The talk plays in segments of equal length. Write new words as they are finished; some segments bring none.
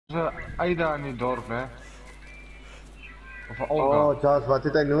Aida in het dorp, hè? Of Olga. Oh, Charles, wat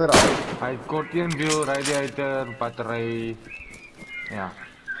zit hij nu weer aan? Hij kort een wiel, radiator, batterij. Ja.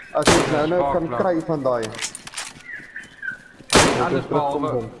 Als ik nou kan krijgen van die. Alles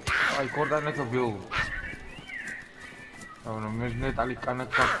behalve. Hij kort eigenlijk een wiel. Oh, dan moet net al die kannen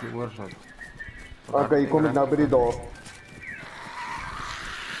kakje oorzetten. Oké, je komt nou bij die door.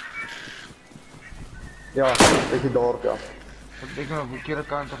 Ja, bij die dorp, ja. Dat ik nog een verkeerde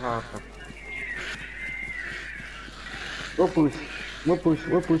kant gehad heb. Woepoes.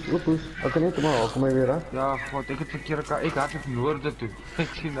 Oké, niet helemaal, kom maar weer hè. Ja, god, ik heb verkeerde kant. Ik had het noorden toe. Ik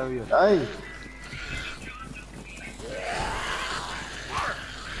zie nou weer. Hey!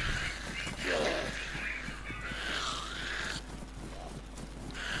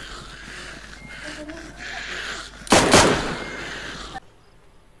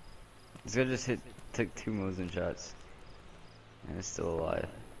 This guy just took 2 Mosin shots. And is still alive.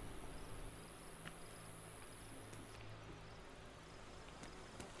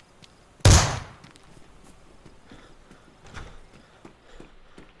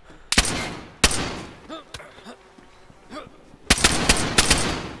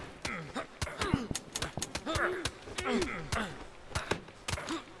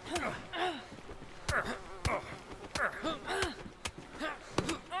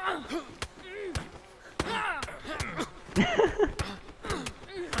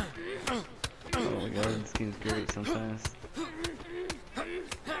 Oh my god, this game's great sometimes.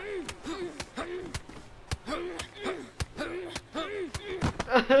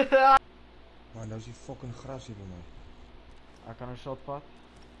 Maar nou is die fucking gras hier bij mij. Hij kan een shot pad.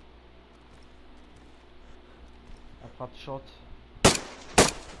 Hij pad shot.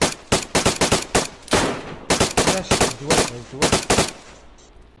 Yes, hij doet.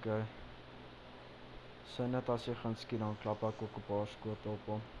 Oké. So net als je gaan skiën dan klap ik ook een paar skoten op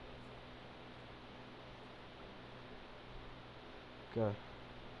hom. Oké.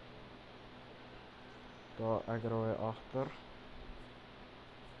 Daar ek raai agter.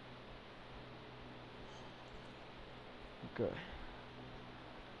 Oké.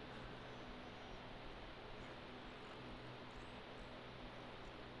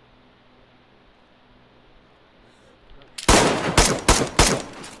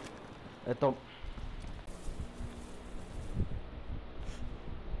 Het op.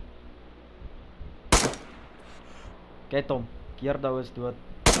 Kijk Tom, Keerdouw is dood.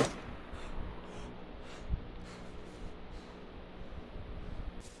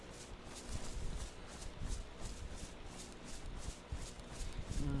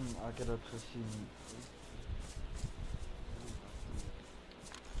 Ik heb het gezien.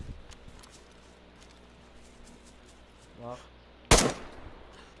 Wacht.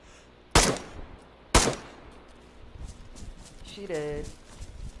 Shit it.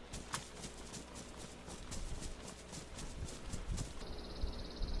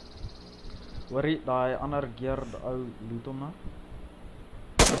 Hoorie, daai ander keer die ou loot hom nou.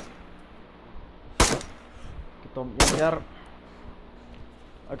 Ek het hom een keer.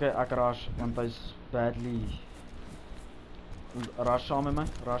 Oké, ek rush, want hy's badly. Rush saam met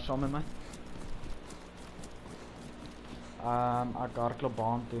my. Ek hardloop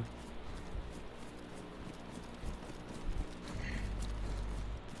baan toe.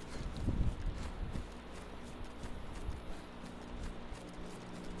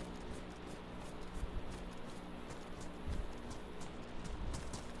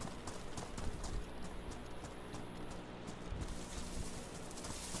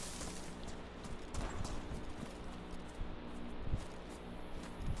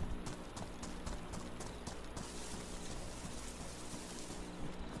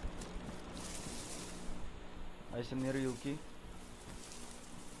 Hy is meneer Yuki.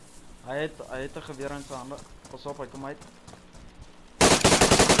 Hy het 'n geweer in sy hande. Pas op, hy kom uit.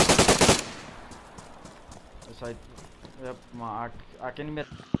 Is hy? Ja, maar ek kan nie meer.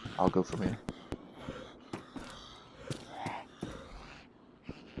 I'll go from here.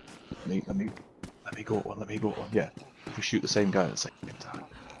 Let me go one. Yeah, if we shoot the same guy at the same time.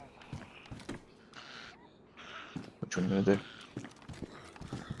 Which one are you gonna do?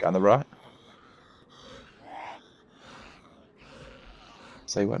 Get on the right?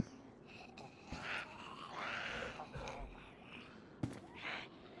 Say when.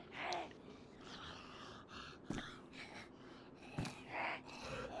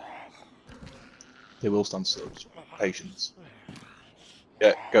 They will stand still. Patience.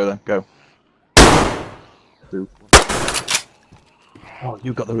 Yeah, go then, go. Two. Oh,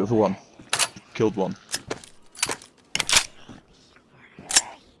 you got the other one. Killed one.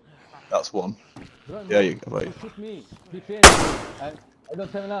 That's one. Yeah, you go, wait. Shoot me. Defend. I don't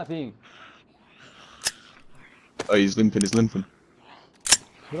have nothing. Oh, he's limping, he's limping.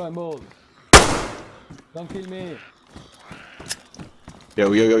 Throwing balls. Don't kill me. Yo,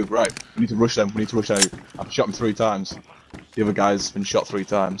 right. We need to rush them, we need to rush out. I've shot him 3 times. The other guy's been shot 3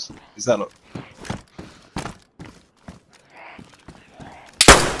 times. Is that look?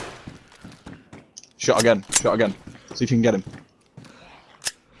 Shot again, shot again. See if you can get him.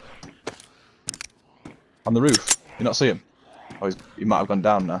 On the roof. You not see him? Oh, he might have gone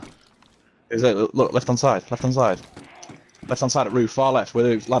down now. Is it? Look, left hand side, left hand side. Left hand side at roof, far left, where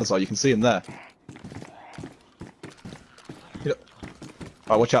the ladders are, you can see him there.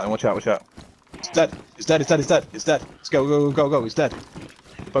 Oh, watch out, watch out, watch out. He's dead, he's dead, he's dead, he's dead, he's dead. Let's go, go, go, go, he's dead.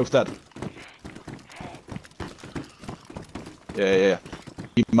 Both dead. Yeah.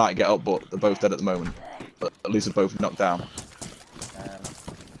 He might get up, but they're both dead at the moment. But at least they're both knocked down.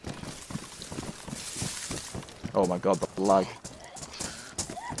 Oh my god, the lag.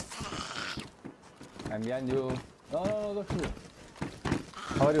 I'm behind you. No, go through.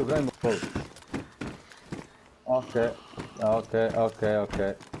 How are you, Grandma? Okay.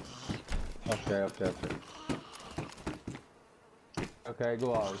 Okay,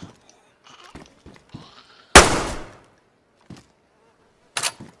 go out.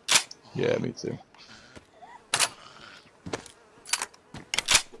 Yeah, me too.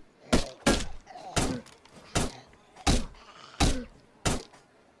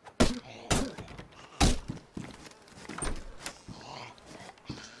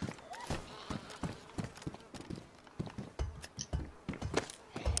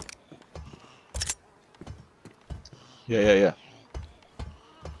 Yeah.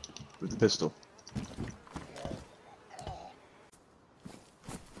 With the pistol.